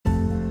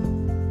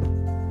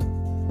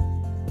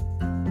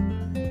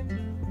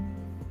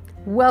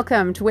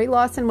Welcome to Weight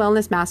Loss and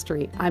Wellness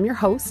Mastery. I'm your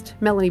host,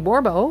 Melanie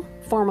Borbo,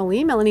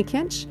 formerly Melanie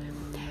Kinch,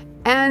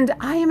 and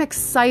I am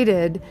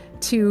excited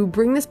to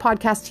bring this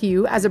podcast to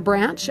you as a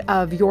branch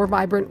of Your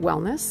Vibrant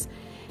Wellness.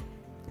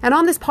 And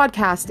on this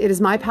podcast, it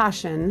is my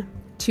passion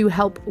to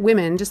help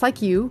women just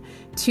like you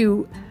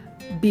to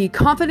be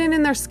confident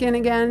in their skin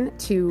again,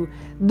 to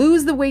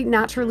lose the weight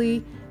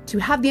naturally, to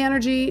have the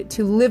energy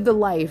to live the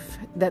life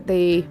that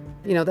they've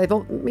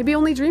maybe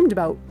only dreamed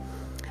about.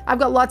 I've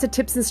got lots of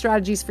tips and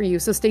strategies for you,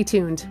 so stay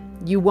tuned.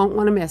 You won't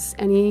want to miss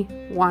any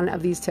one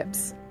of these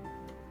tips.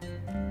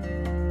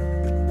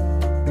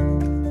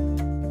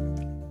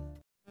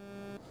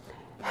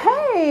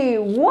 Hey,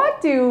 what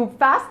do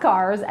fast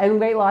cars and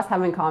weight loss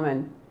have in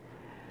common?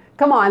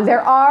 Come on,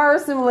 there are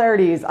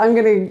similarities. I'm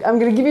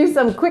gonna give you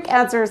some quick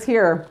answers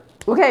here.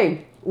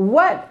 Okay,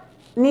 what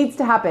needs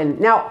to happen?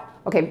 Now,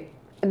 okay,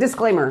 a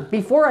disclaimer.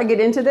 Before I get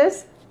into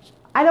this,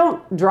 I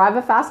don't drive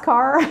a fast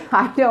car.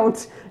 I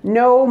don't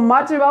know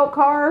much about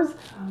cars,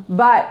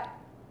 but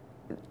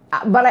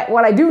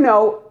what I do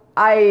know,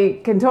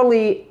 I can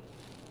totally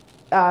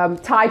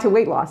tie to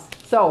weight loss.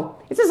 So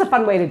it's just a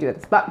fun way to do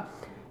this. But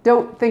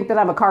don't think that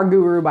I'm a car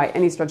guru by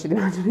any stretch of the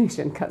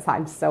imagination, because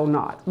I'm so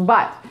not.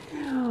 But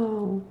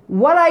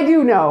what I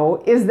do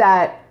know is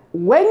that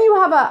when you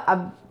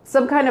have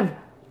some kind of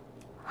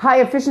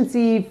high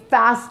efficiency,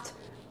 fast,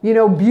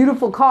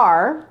 beautiful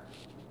car,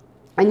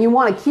 and you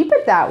want to keep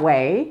it that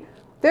way,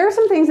 there are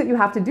some things that you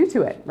have to do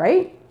to it,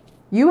 right?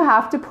 You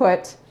have to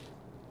put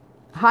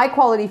high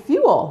quality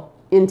fuel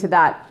into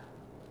that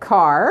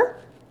car,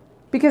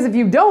 because if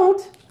you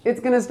don't,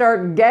 it's going to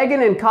start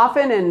gagging and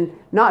coughing and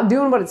not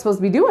doing what it's supposed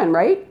to be doing,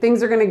 right?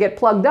 Things are going to get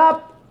plugged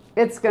up.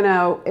 It's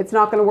not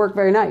going to work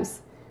very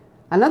nice.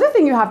 Another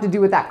thing you have to do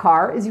with that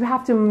car is you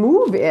have to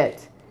move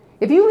it.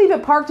 If you leave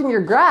it parked in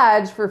your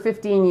garage for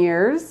 15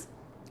 years,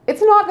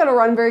 it's not going to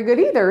run very good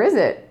either, is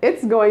it?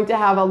 It's going to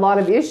have a lot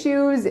of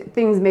issues.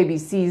 Things may be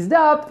seized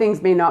up.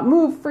 Things may not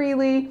move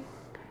freely.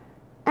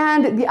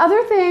 And the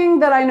other thing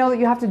that I know that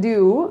you have to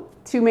do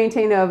to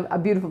maintain a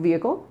beautiful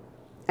vehicle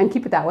and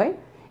keep it that way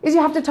is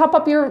you have to top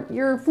up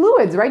your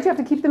fluids, right? You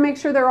have to make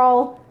sure they're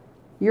all,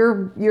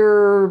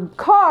 your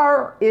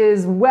car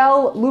is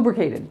well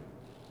lubricated.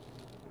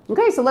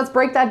 Okay, so let's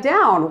break that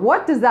down.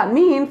 What does that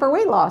mean for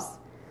weight loss?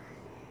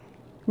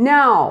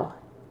 Now,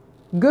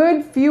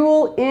 good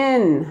fuel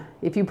in.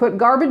 If you put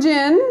garbage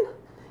in,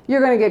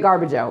 you're going to get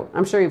garbage out.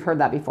 I'm sure you've heard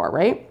that before,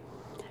 right?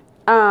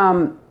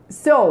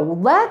 So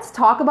let's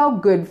talk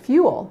about good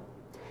fuel.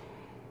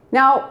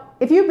 Now,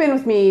 if you've been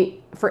with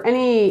me for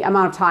any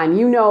amount of time,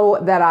 you know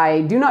that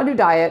I do not do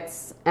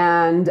diets,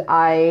 and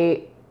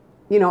I'm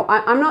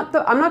not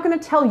going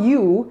to tell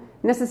you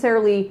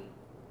necessarily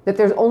that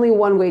there's only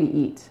one way to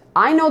eat.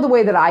 I know the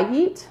way that I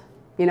eat.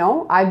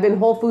 I've been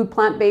whole food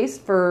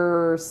plant-based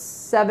for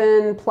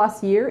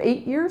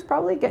 8 years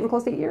probably, getting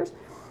close to 8 years.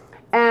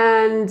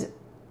 And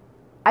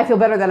I feel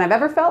better than I've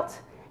ever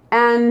felt.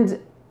 And,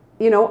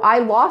 I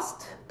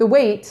lost the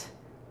weight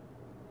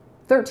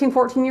 13,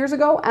 14 years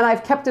ago, and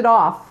I've kept it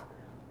off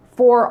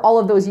for all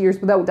of those years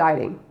without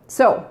dieting.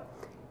 So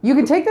you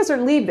can take this or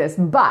leave this,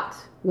 but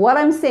what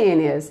I'm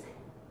saying is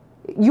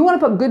you want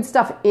to put good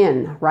stuff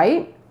in,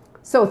 right?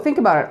 So think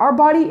about it. Our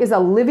body is a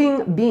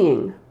living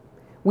being.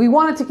 We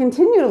want it to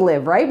continue to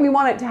live, right? We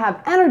want it to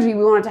have energy.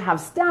 We want it to have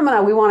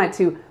stamina. We want it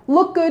to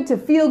look good, to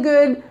feel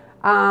good.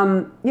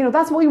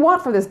 That's what we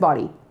want for this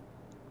body.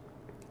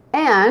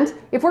 And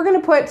if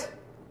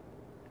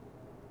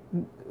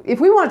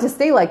we want it to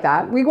stay like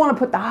that, we want to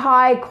put the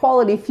high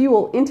quality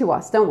fuel into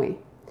us, don't we?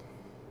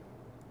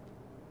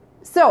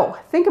 So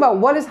think about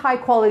what is high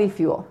quality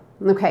fuel.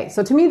 Okay,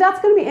 so to me, that's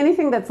going to be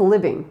anything that's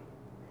living,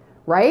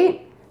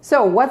 right?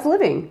 So what's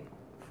living?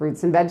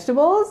 Fruits and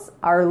vegetables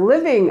are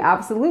living,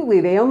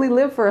 absolutely. They only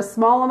live for a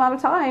small amount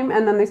of time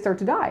and then they start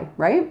to die,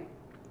 right?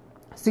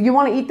 So you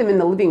want to eat them in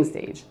the living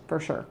stage, for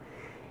sure.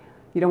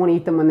 You don't want to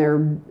eat them when they're,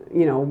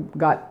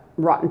 got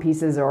rotten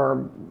pieces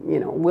or,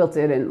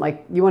 wilted, and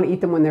you want to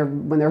eat them when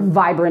they're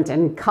vibrant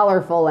and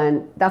colorful,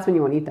 and that's when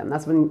you want to eat them.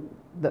 That's when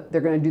they're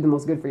going to do the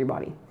most good for your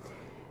body.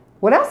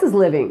 What else is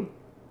living?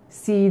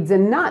 Seeds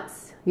and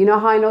nuts. You know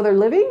how I know they're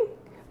living?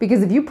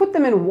 Because if you put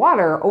them in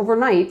water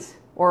overnight,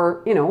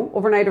 or,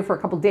 overnight or for a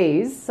couple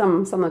days,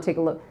 some will take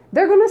a look,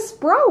 they're going to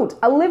sprout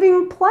a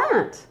living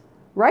plant,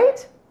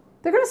 right?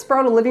 They're going to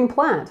sprout a living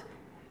plant.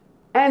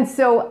 And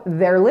so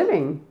they're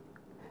living.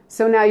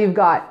 So now you've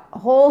got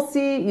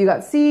you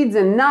got seeds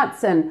and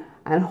nuts and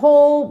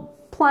whole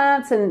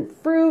plants and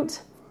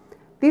fruit.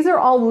 These are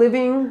all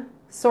living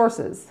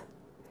sources.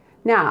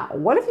 Now,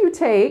 what if you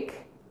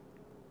take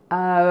a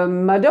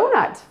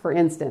donut, for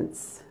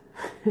instance?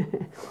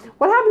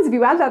 What happens if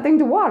you add that thing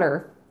to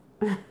water?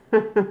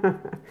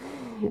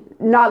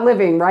 Not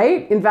living,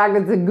 right? In fact,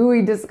 it's a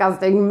gooey,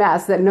 disgusting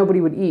mess that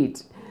nobody would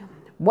eat.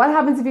 What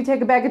happens if you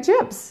take a bag of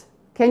chips?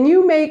 Can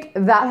you make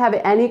that have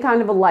any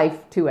kind of a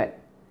life to it?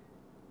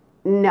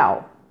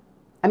 No.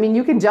 I mean,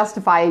 you can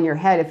justify in your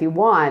head if you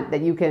want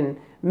that you can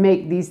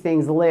make these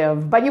things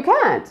live, but you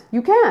can't.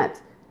 You can't.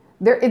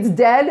 It's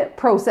dead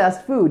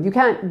processed food. You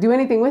can't do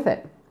anything with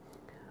it.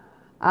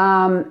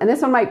 And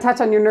this one might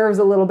touch on your nerves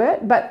a little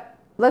bit, but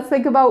let's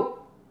think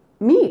about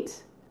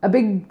meat, a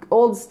big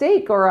old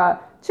steak or a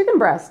chicken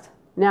breast.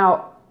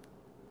 Now,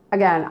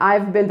 again,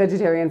 I've been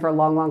vegetarian for a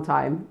long, long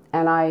time,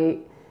 and I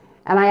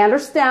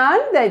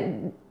understand that,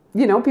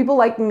 you know, people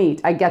like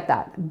meat. I get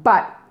that.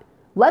 But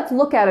let's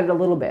look at it a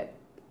little bit.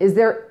 Is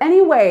there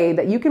any way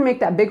that you can make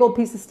that big old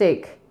piece of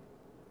steak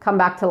come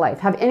back to life,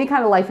 have any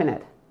kind of life in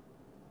it?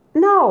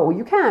 No,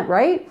 you can't,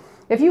 right?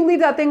 If you leave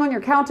that thing on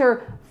your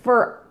counter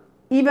for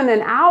even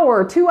an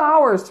hour, 2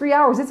 hours, 3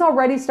 hours, it's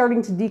already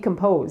starting to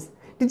decompose.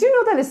 Did you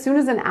know that as soon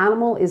as an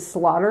animal is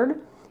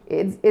slaughtered,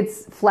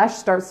 its flesh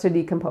starts to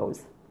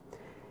decompose?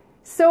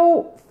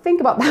 So think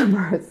about that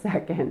for a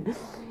second.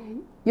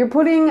 You're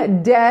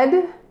putting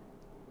dead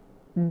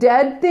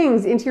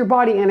things into your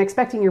body and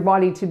expecting your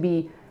body to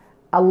be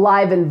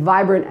alive and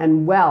vibrant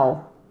and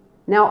well.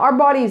 Now, our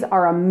bodies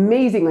are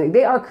amazingly,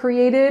 they are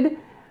created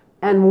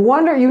and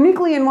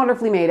uniquely and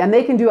wonderfully made, and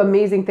they can do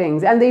amazing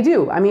things, and they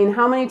do. I mean,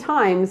 how many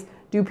times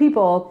do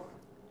people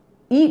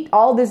eat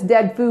all this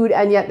dead food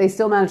and yet they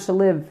still manage to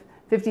live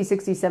 50,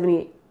 60,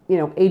 70,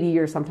 80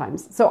 years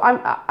sometimes? So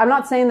I'm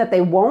not saying that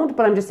they won't,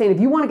 but I'm just saying if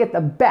you want to get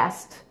the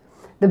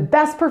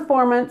best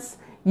performance,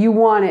 you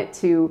want it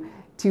to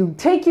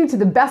take you to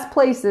the best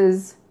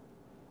places,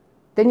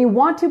 then you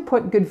want to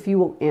put good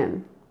fuel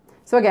in.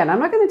 So again, I'm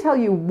not going to tell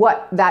you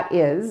what that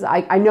is.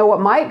 I know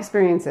what my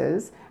experience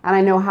is, and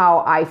I know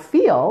how I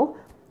feel,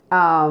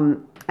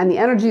 and the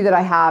energy that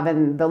I have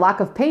and the lack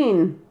of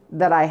pain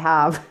that I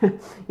have.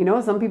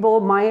 Some people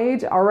my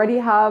age already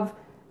have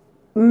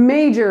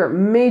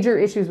major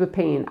issues with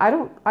pain. I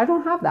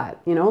don't have that,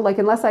 like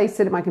unless I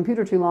sit at my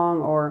computer too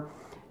long or,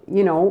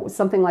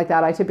 something like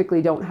that, I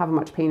typically don't have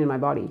much pain in my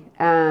body.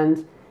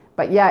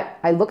 But yet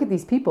I look at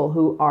these people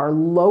who are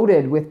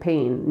loaded with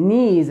pain,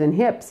 knees and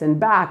hips and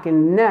back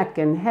and neck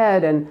and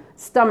head and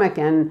stomach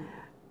and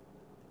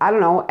I don't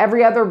know,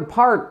 every other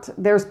part,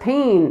 there's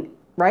pain,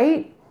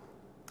 right?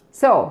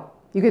 So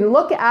you can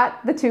look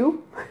at the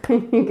two,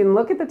 you can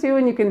look at the two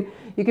and you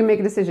can make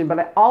a decision.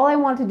 But all I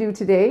want to do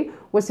today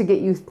was to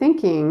get you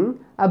thinking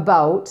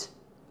about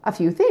a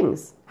few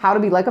things, how to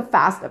be like a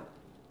fast,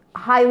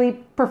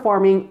 highly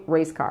performing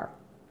race car.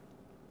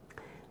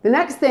 The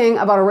next thing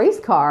about a race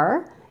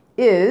car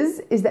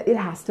is that it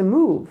has to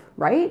move,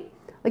 right?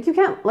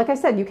 Like I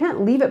said, you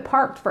can't leave it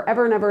parked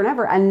forever and ever and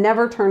ever and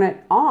never turn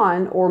it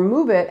on or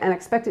move it and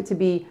expect it to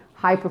be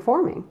high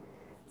performing.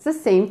 It's the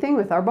same thing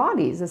with our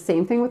bodies, the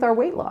same thing with our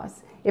weight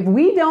loss. If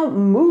we don't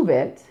move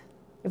it,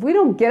 if we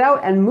don't get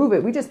out and move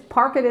it, we just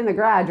park it in the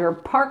garage or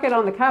park it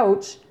on the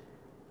couch,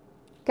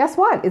 guess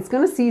what? It's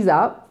going to seize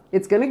up.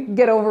 It's going to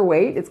get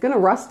overweight. It's going to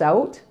rust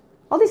out.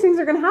 All these things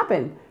are going to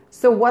happen.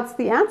 So what's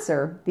the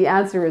answer? The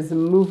answer is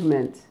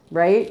movement,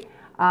 right?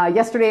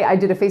 Yesterday I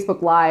did a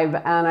Facebook Live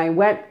and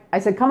I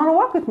said, come on a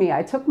walk with me.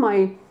 I took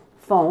my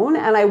phone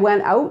and I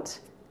went out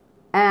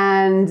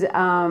and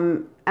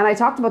I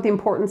talked about the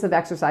importance of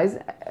exercise,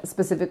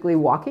 specifically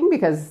walking,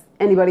 because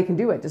anybody can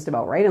do it just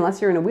about, right? Unless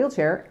you're in a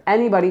wheelchair,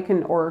 anybody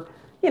can, or,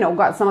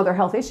 got some other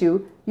health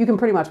issue, you can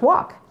pretty much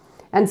walk.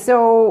 And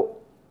so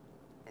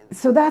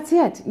that's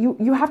it.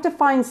 You have to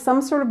find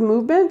some sort of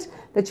movement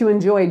that you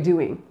enjoy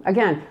doing.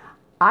 Again,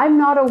 I'm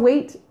not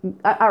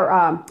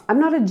I'm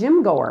not a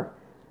gym goer.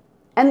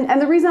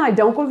 And the reason I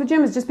don't go to the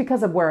gym is just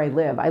because of where I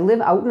live. I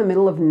live out in the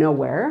middle of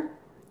nowhere.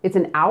 It's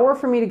an hour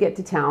for me to get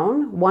to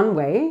town one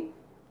way.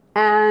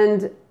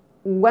 And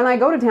when I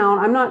go to town,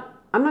 I'm not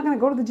going to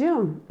go to the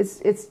gym.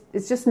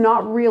 It's just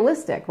not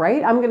realistic,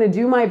 right? I'm going to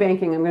do my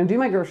banking. I'm going to do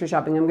my grocery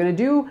shopping. I'm going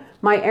to do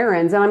my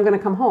errands and I'm going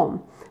to come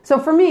home. So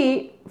for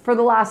me, for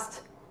the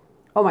last,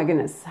 oh my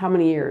goodness, how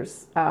many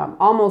years?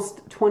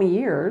 Almost 20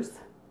 years,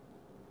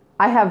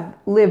 I have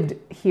lived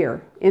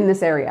here in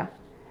this area.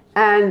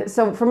 And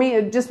so for me,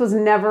 it just was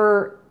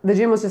never, the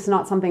gym was just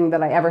not something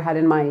that I ever had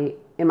in my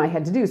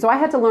head to do. So I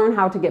had to learn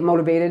how to get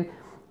motivated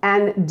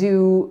and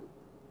do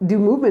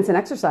movements and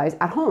exercise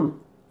at home.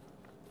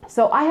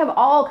 So I have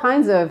all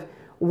kinds of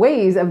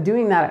ways of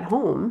doing that at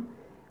home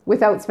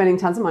without spending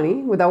tons of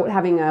money, without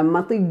having a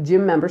monthly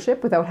gym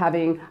membership, without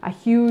having a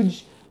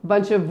huge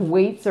bunch of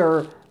weights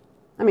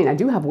I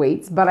do have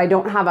weights, but I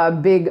don't have a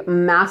big,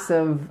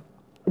 massive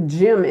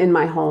gym in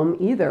my home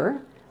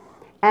either.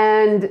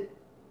 And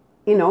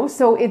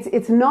so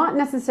it's not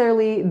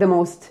necessarily the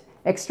most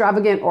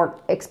extravagant or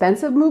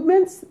expensive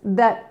movements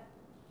that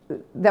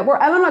work.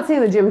 And I'm not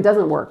saying the gym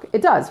doesn't work.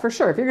 It does, for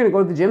sure. If you're going to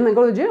go to the gym, then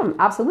go to the gym.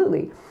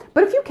 Absolutely.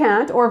 But if you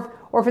can't, or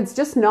if it's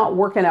just not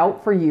working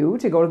out for you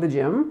to go to the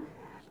gym,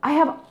 I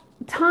have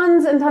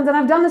tons and tons, and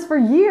I've done this for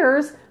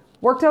years,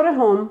 worked out at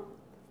home,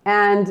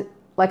 and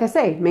like I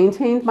say,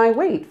 maintained my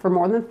weight for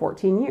more than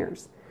 14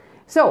 years.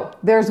 So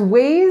there's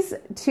ways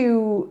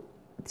to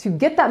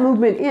get that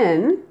movement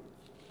in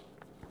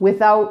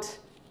without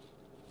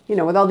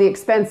the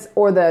expense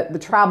or the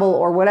travel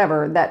or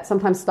whatever that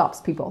sometimes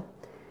stops people.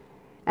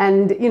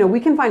 And, we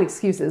can find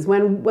excuses.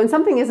 When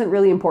something isn't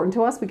really important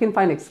to us, we can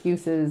find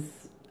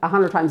excuses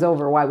 100 times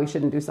over why we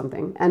shouldn't do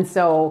something. And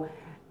so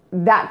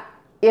that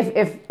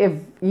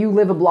if you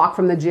live a block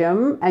from the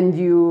gym and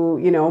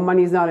you know,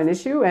 money's not an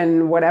issue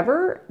and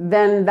whatever,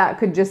 then that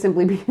could just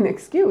simply be an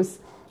excuse.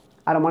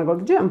 I don't want to go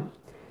to the gym.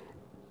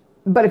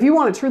 But if you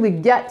want to truly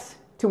get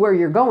to where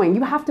you're going,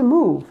 you have to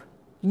move.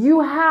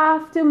 You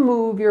have to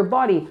move your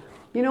body.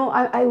 You know,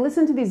 I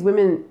listen to these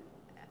women,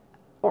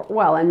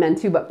 and men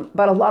too,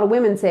 but a lot of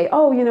women say,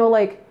 oh, you know,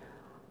 like,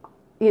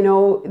 you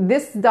know,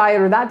 this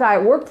diet or that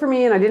diet worked for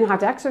me and I didn't have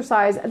to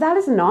exercise. That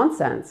is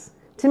nonsense.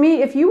 To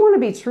me, if you want to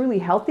be truly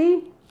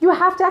healthy, you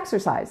have to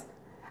exercise.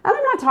 And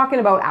I'm not talking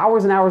about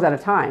hours and hours at a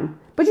time,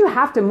 but you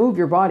have to move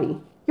your body.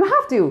 You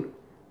have to.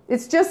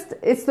 It's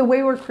the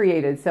way we're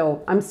created.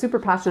 So I'm super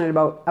passionate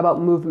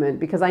about movement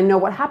because I know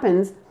what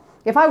happens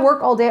if I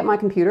work all day at my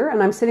computer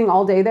and I'm sitting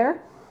all day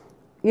there,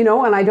 you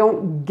know, and I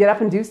don't get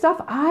up and do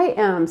stuff. I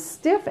am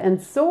stiff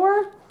and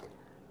sore.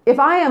 If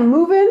I am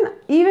moving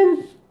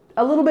even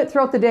a little bit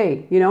throughout the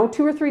day, you know,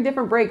 2 or 3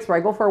 different breaks where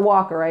I go for a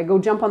walk or I go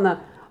jump on the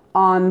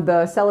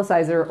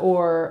Cellicizer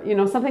or, you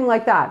know, something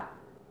like that.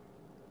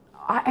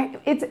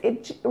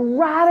 It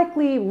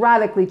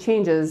radically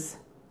changes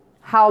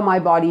how my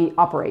body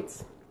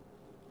operates.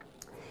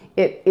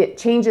 It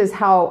changes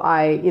how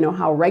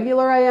how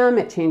regular I am.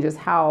 It changes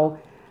how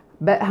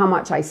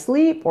much I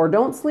sleep or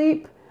don't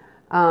sleep.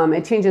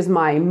 It changes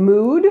my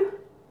mood.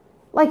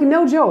 Like,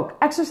 no joke.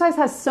 Exercise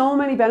has so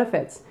many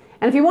benefits.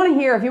 And if you want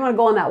to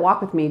go on that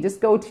walk with me, just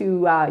go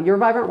to Your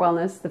Vibrant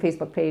Wellness, the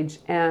Facebook page,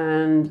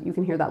 and you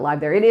can hear that live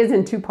there. It is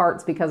in 2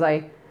 parts because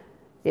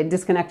it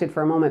disconnected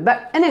for a moment.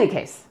 But in any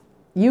case,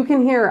 you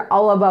can hear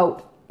all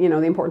about, you know,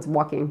 the importance of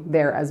walking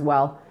there as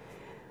well.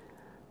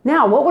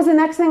 Now, what was the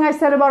next thing I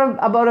said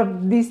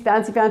about these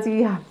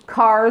fancy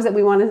cars that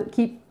we want to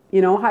keep,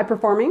 you know, high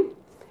performing?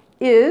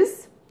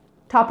 Is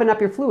topping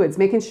up your fluids,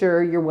 making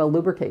sure you're well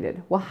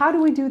lubricated. Well, how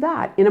do we do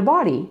that in a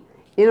body,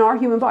 in our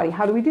human body?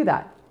 How do we do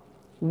that?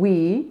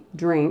 We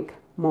drink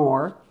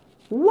more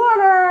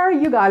water.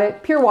 You got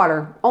it. Pure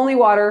water. Only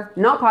water,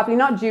 not coffee,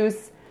 not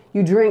juice.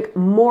 You drink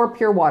more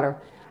pure water.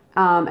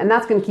 And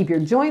that's going to keep your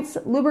joints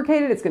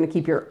lubricated. It's going to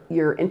keep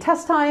your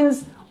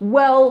intestines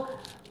well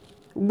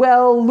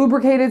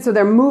lubricated, so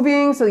they're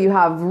moving, so you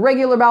have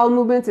regular bowel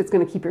movements. It's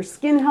going to keep your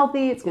skin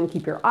healthy. It's going to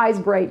keep your eyes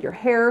bright, your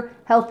hair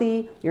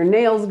healthy, your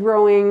nails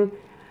growing.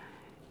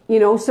 You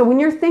know, so when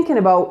you're thinking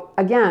about,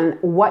 again,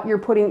 what you're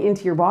putting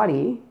into your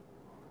body,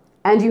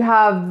 and you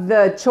have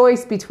the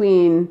choice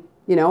between,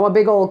 you know, a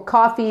big old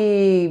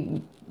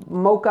coffee,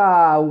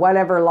 mocha,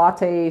 whatever,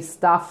 latte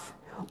stuff,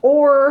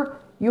 or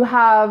you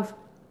have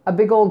a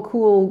big old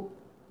cool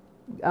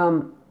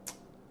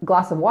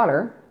glass of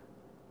water.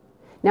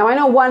 Now, I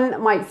know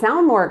one might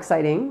sound more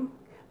exciting,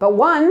 but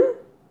one,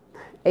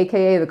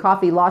 aka the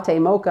coffee, latte,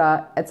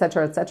 mocha,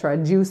 etc.,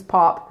 juice,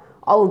 pop,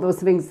 all of those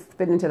things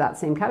fit into that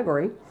same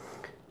category.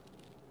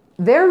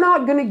 They're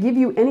not going to give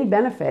you any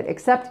benefit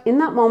except in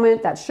that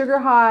moment, that sugar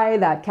high,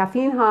 that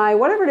caffeine high,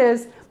 whatever it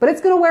is, but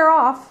it's going to wear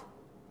off.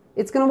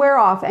 It's going to wear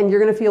off and you're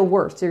going to feel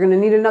worse. You're going to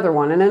need another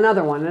one and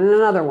another one and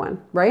another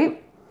one,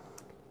 right?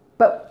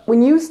 But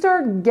when you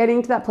start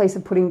getting to that place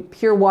of putting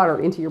pure water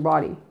into your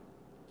body,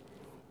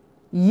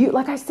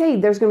 like I say,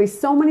 there's going to be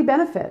so many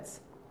benefits.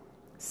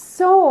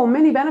 So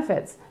many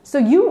benefits. So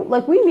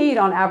we need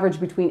on average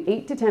between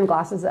 8 to 10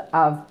 glasses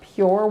of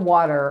pure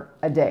water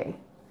a day.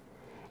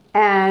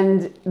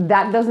 And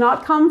that does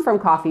not come from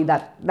coffee.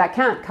 That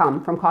can't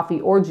come from coffee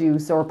or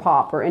juice or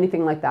pop or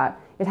anything like that.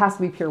 It has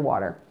to be pure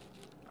water.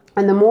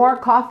 And the more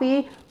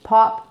coffee,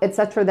 pop,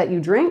 etc. that you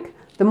drink,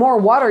 the more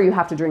water you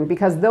have to drink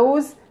because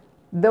those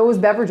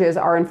beverages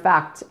are in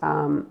fact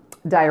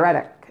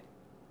diuretic.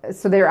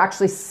 So they're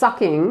actually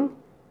sucking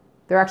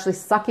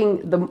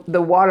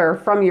the water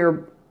from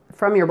your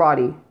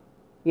body.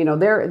 You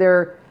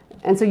know,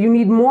 and so you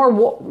need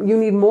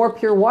more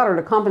pure water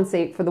to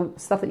compensate for the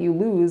stuff that you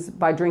lose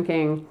by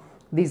drinking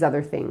these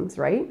other things,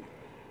 right?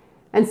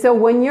 And so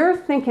when you're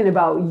thinking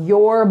about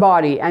your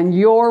body and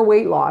your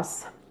weight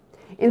loss,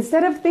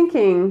 instead of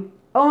thinking,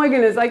 oh my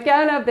goodness, I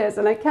can't have this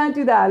and I can't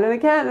do that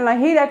and I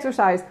hate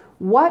exercise,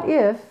 what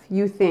if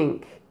you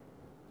think,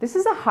 this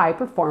is a high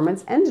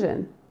performance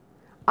engine.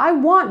 I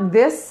want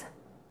this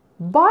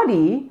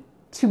body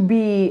to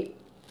be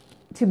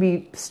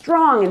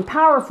strong and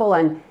powerful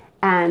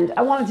and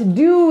I wanted to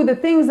do the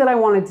things that I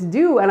wanted to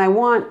do and I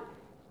want,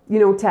 you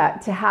know,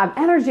 to have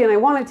energy and I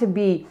want it to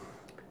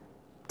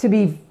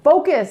be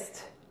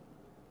focused.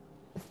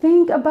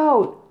 Think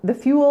about the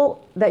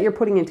fuel that you're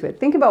putting into it.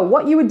 Think about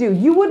what you would do.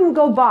 You wouldn't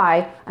go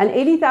buy an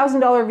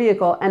 $80,000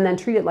 vehicle and then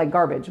treat it like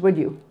garbage, would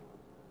you?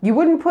 You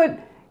wouldn't put,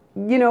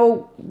 you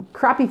know,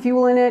 crappy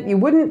fuel in it. You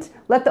wouldn't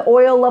let the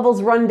oil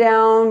levels run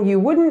down. You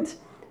wouldn't,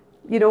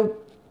 you know,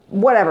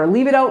 whatever,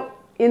 leave it out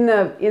in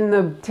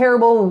the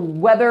terrible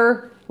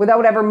weather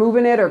without ever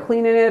moving it or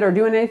cleaning it or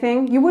doing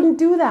anything. You wouldn't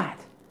do that.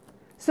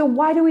 So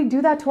why do we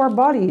do that to our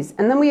bodies?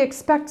 And then we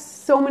expect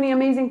so many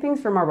amazing things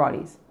from our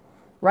bodies,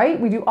 right?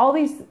 We do all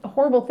these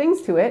horrible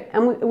things to it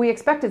and we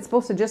expect it's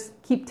supposed to just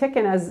keep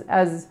ticking and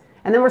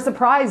then we're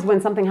surprised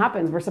when something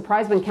happens. We're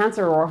surprised when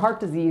cancer or heart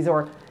disease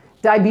or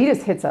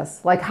diabetes hits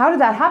us. Like, how did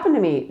that happen to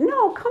me?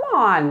 No, come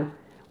on.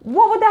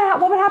 what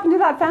would happen to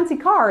that fancy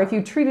car if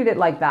you treated it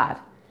like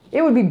that?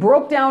 It would be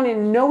broke down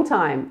in no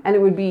time, and it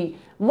would be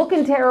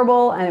looking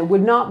terrible, and it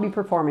would not be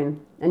performing,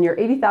 and your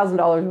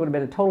 $80,000 would have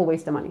been a total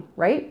waste of money,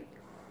 right?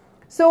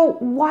 So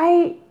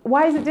why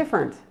is it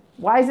different?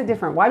 Why is it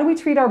different? Why do we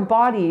treat our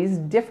bodies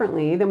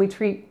differently than we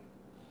treat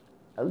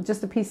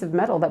just a piece of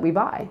metal that we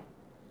buy?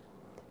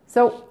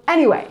 So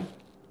anyway,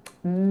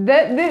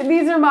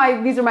 these are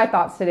my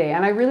thoughts today,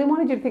 and I really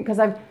wanted you to think, because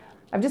I've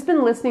just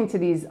been listening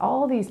to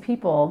all these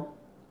people,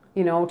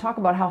 talk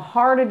about how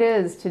hard it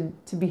is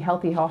to be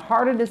healthy, how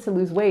hard it is to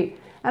lose weight,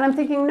 and I'm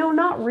thinking, no,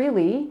 not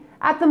really.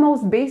 At the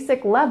most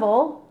basic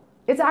level,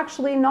 it's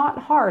actually not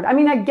hard. I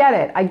mean, I get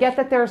it. I get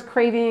that there's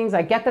cravings.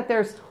 I get that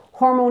there's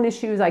hormone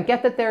issues. I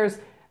get that there's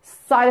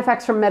side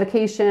effects from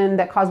medication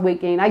that cause weight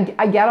gain.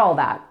 I get all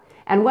that.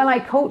 And when I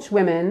coach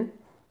women,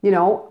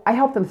 I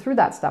help them through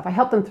that stuff. I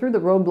help them through the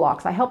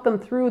roadblocks. I help them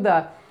through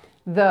the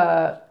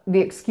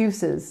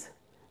excuses.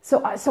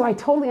 So I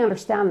totally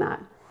understand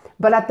that.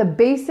 But at the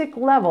basic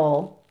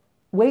level,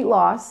 weight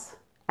loss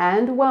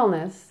and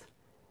wellness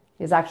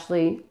is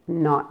actually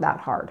not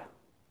that hard.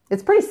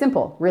 It's pretty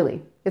simple,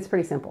 really. It's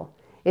pretty simple.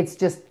 It's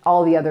just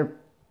all the other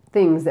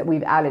things that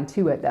we've added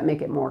to it that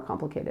make it more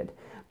complicated.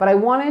 But I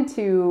wanted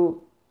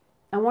to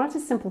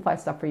simplify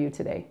stuff for you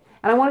today.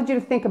 And I wanted you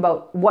to think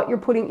about what you're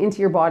putting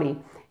into your body.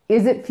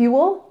 Is it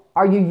fuel?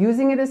 Are you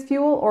using it as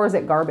fuel, or is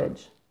it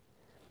garbage?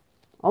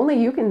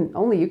 Only you can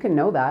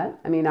know that.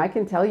 I mean, I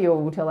can tell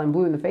you until I'm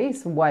blue in the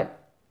face what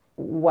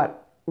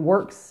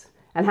works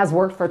and has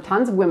worked for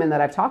tons of women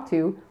that I've talked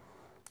to.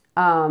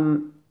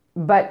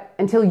 But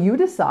until you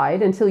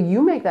decide, until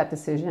you make that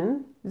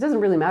decision, it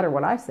doesn't really matter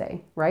what I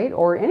say, right?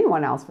 Or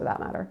anyone else for that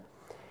matter.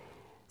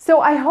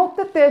 So I hope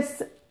that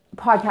this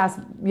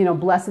podcast,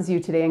 blesses you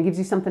today and gives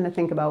you something to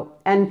think about.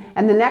 And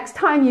the next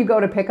time you go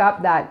to pick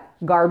up that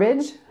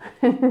garbage,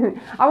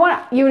 I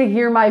want you to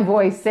hear my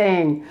voice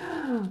saying,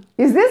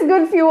 is this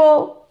good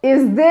fuel?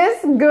 Is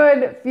this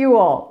good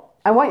fuel?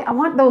 I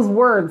want those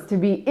words to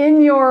be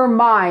in your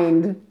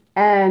mind.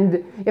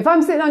 And if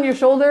I'm sitting on your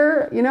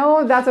shoulder,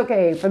 that's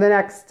okay. For the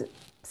next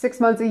 6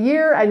 months, a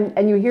year,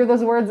 and you hear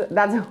those words,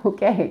 that's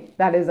okay.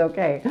 That is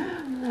okay.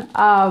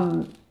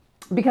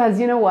 Because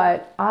you know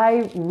what?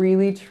 I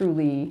really,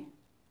 truly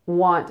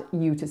want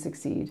you to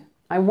succeed.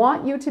 I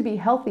want you to be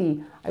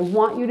healthy. I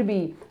want you to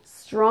be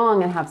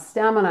strong and have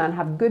stamina and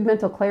have good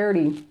mental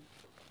clarity.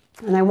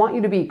 And I want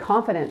you to be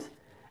confident,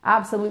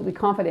 absolutely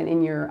confident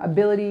in your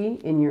ability,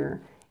 in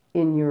your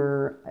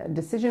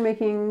decision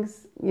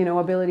makings,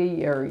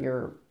 ability,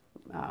 or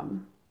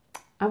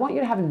I want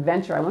you to have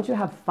adventure. I want you to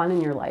have fun in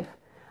your life.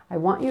 I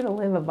want you to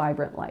live a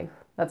vibrant life.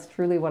 That's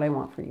truly what I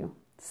want for you.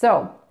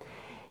 So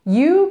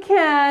you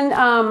can,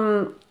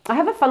 I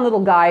have a fun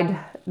little guide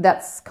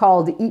that's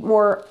called Eat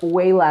More,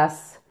 Way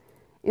Less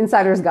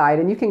Insider's Guide.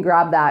 And you can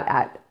grab that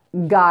at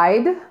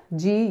guide,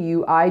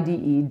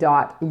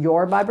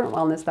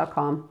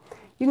 guide.yourvibrantwellness.com.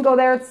 You can go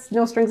there. It's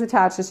no strings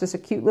attached. It's just a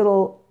cute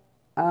little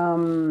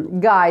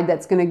guide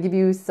that's going to give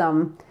you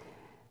some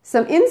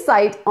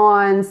insight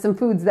on some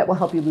foods that will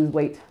help you lose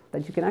weight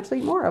that you can actually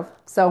eat more of.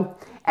 So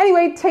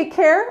anyway, take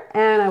care,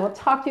 and I will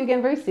talk to you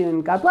again very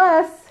soon. God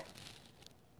bless.